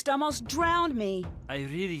ghost almost drowned me. I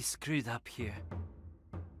really screwed up here.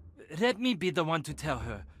 Let me be the one to tell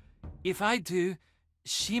her. If I do,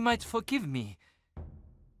 she might forgive me.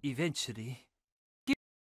 Eventually.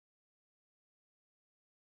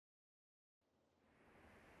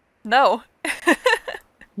 No.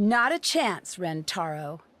 Not a chance,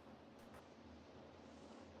 Rentaro.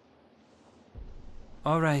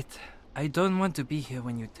 All right. I don't want to be here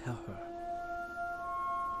when you tell her.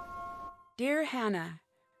 Dear Hannah,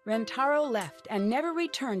 Rentaro left and never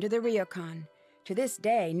returned to the ryokan. To this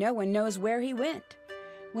day, no one knows where he went.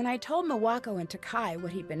 When I told Miwako and Takai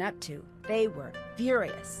what he'd been up to, they were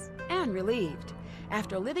furious and relieved.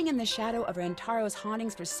 After living in the shadow of Rentaro's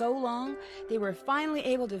hauntings for so long, they were finally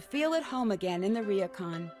able to feel at home again in the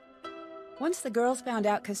ryokan. Once the girls found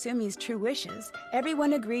out Kasumi's true wishes,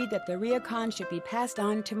 everyone agreed that the ryokan should be passed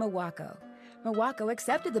on to Miwako. Miwako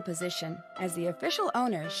accepted the position. As the official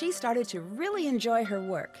owner, she started to really enjoy her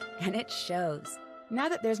work, and it shows. Now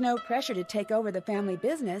that there's no pressure to take over the family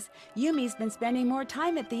business, Yumi's been spending more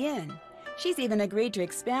time at the inn. She's even agreed to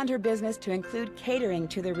expand her business to include catering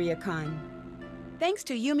to the ryokan. Thanks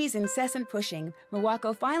to Yumi's incessant pushing,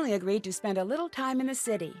 Miwako finally agreed to spend a little time in the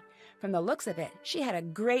city. From the looks of it, she had a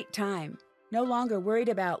great time. No longer worried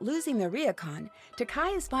about losing the ryokan, Takai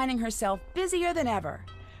is finding herself busier than ever.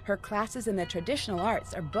 Her classes in the traditional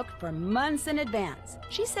arts are booked for months in advance.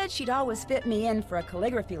 She said she'd always fit me in for a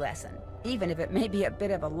calligraphy lesson, even if it may be a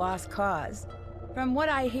bit of a lost cause. From what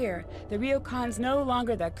I hear, the ryokan's no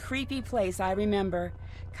longer the creepy place I remember.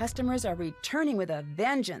 Customers are returning with a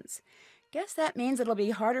vengeance. Guess that means it'll be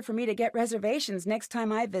harder for me to get reservations next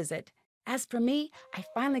time I visit. As for me, I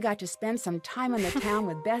finally got to spend some time in the town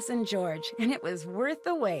with Bess and George, and it was worth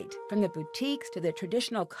the wait. From the boutiques to the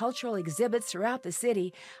traditional cultural exhibits throughout the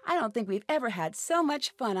city, I don't think we've ever had so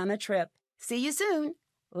much fun on a trip. See you soon.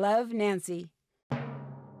 Love, Nancy.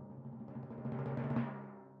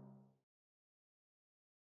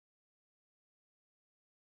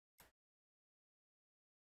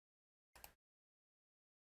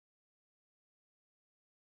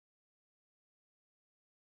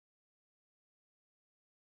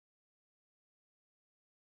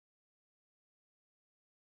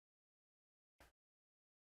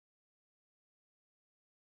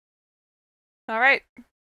 Alright.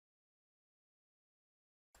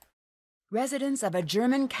 Residents of a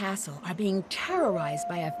German castle are being terrorized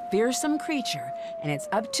by a fearsome creature, and it's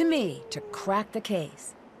up to me to crack the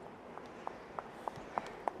case.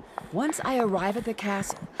 Once I arrive at the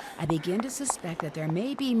castle, I begin to suspect that there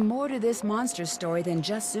may be more to this monster story than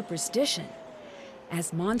just superstition.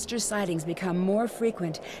 As monster sightings become more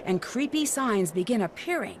frequent and creepy signs begin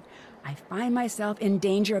appearing, I find myself in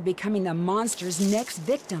danger of becoming the monster's next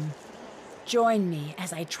victim. Join me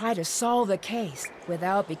as I try to solve the case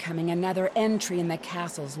without becoming another entry in the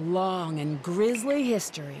castle's long and grisly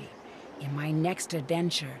history. In my next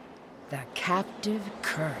adventure, The Captive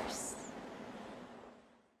Curse.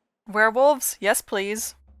 Werewolves? Yes,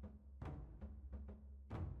 please.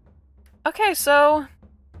 Okay, so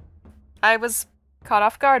I was caught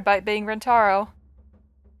off guard by it being Rentaro.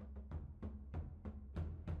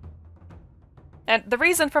 And the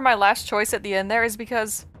reason for my last choice at the end there is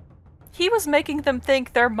because he was making them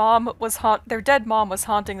think their dead mom was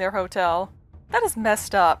haunting their hotel. That is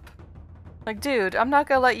messed up. Like, dude, I'm not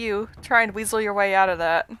gonna let you try and weasel your way out of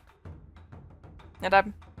that.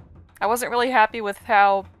 And I wasn't really happy with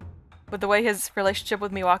the way his relationship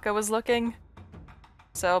with Miwaka was looking.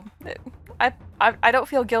 So, I don't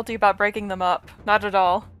feel guilty about breaking them up. Not at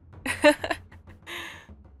all.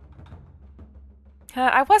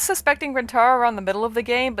 I was suspecting Rentaro around the middle of the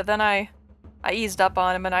game, but then I eased up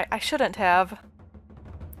on him, and I shouldn't have.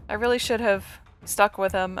 I really should have stuck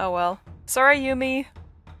with him. Oh well. Sorry, Yumi.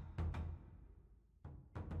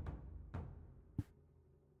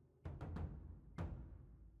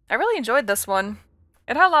 I really enjoyed this one.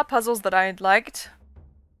 It had a lot of puzzles that I liked.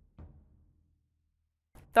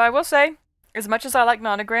 Though I will say, as much as I like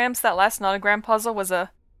nonograms, that last nonogram puzzle was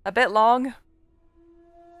a bit long.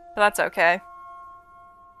 But that's okay.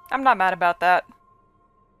 I'm not mad about that.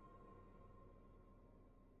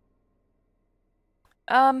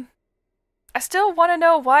 I still want to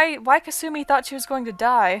know why Kasumi thought she was going to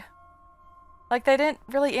die. Like, they didn't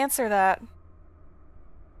really answer that.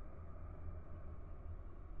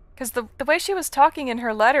 Because the way she was talking in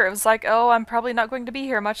her letter, it was like, oh, I'm probably not going to be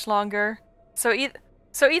here much longer. So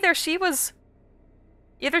either she was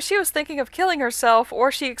thinking of killing herself,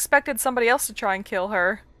 or she expected somebody else to try and kill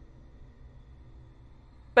her.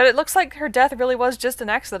 But it looks like her death really was just an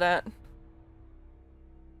accident.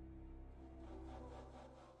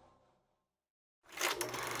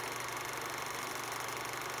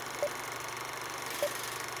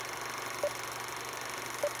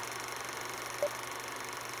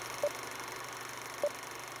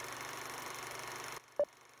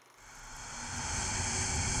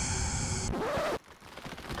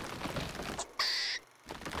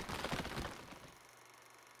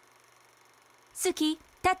 Suki,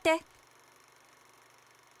 立って。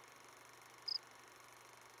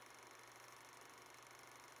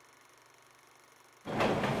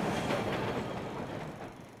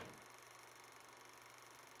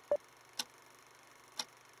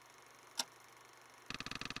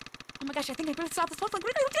Oh my gosh, I think I really saw this one.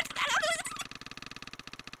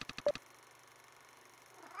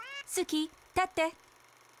 Suki, 立って。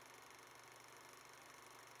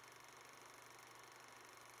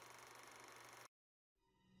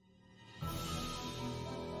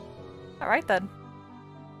Alright then.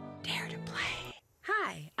 Dare to play.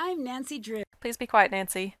 Hi, I'm Nancy Drew. Please be quiet,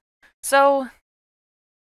 Nancy. So...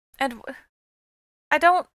 And... I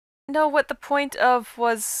don't know what the point of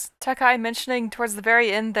was Takai mentioning towards the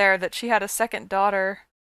very end there that she had a second daughter.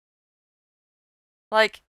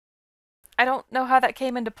 Like, I don't know how that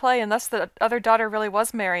came into play unless the other daughter really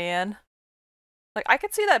was Marianne. Like, I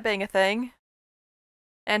could see that being a thing.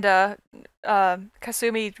 And,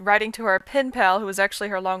 Kasumi writing to her pen pal, who was actually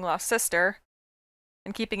her long-lost sister,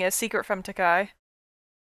 and keeping it a secret from Takai.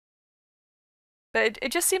 But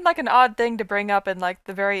it just seemed like an odd thing to bring up in, like,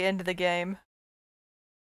 the very end of the game.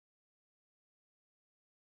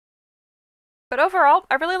 But overall,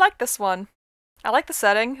 I really like this one. I like the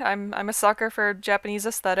setting. I'm a sucker for Japanese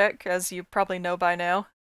aesthetic, as you probably know by now.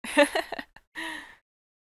 The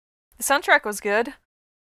soundtrack was good.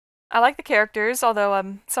 I like the characters,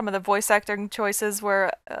 although some of the voice acting choices were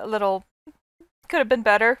a little... could have been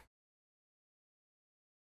better.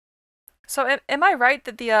 So am I right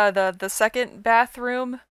that the second bath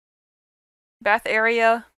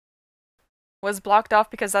area was blocked off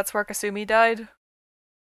because that's where Kasumi died?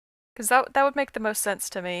 Because that would make the most sense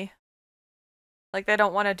to me. Like, they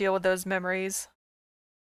don't want to deal with those memories,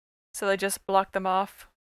 so they just block them off.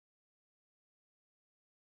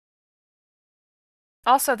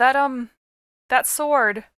 Also, that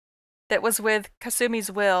sword that was with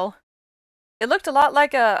Kasumi's will, it looked a lot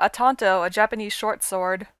like a tanto, a Japanese short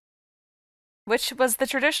sword. which was the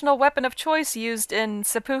traditional weapon of choice used in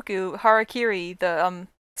seppuku, harakiri, the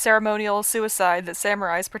ceremonial suicide that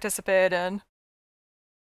samurais participated in.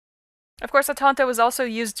 Of course, a tanto was also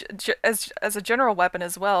used as a general weapon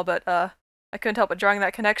as well, but I couldn't help but drawing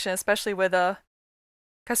that connection, especially with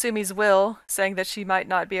Kasumi's will, saying that she might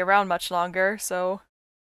not be around much longer, so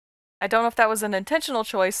I don't know if that was an intentional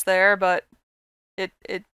choice there, but it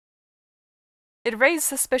raised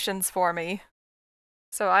suspicions for me.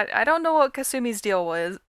 So I don't know what Kasumi's deal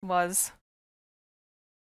was.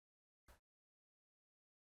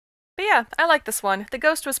 But yeah, I like this one. The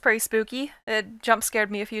ghost was pretty spooky. It jump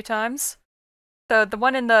scared me a few times. The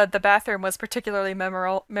one in the bathroom was particularly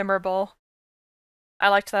memorable. I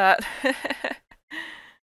liked that.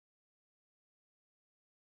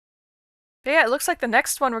 But yeah, it looks like the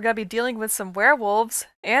next one we're gonna be dealing with some werewolves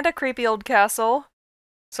and a creepy old castle.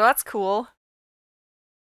 So that's cool.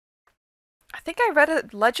 I think I read a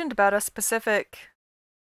legend about a specific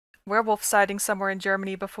werewolf sighting somewhere in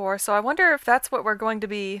Germany before, so I wonder if that's what we're going to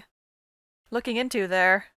be looking into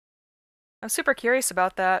there. I'm super curious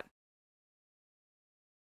about that.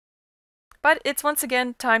 But it's once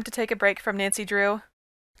again time to take a break from Nancy Drew.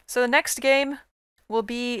 So the next game will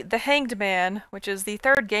be The Hanged Man, which is the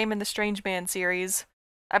third game in the Strange Man series.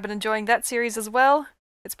 I've been enjoying that series as well.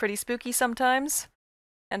 It's pretty spooky sometimes,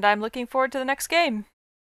 and I'm looking forward to the next game.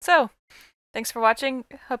 So, thanks for watching,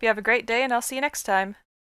 hope you have a great day, and I'll see you next time.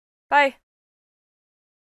 Bye!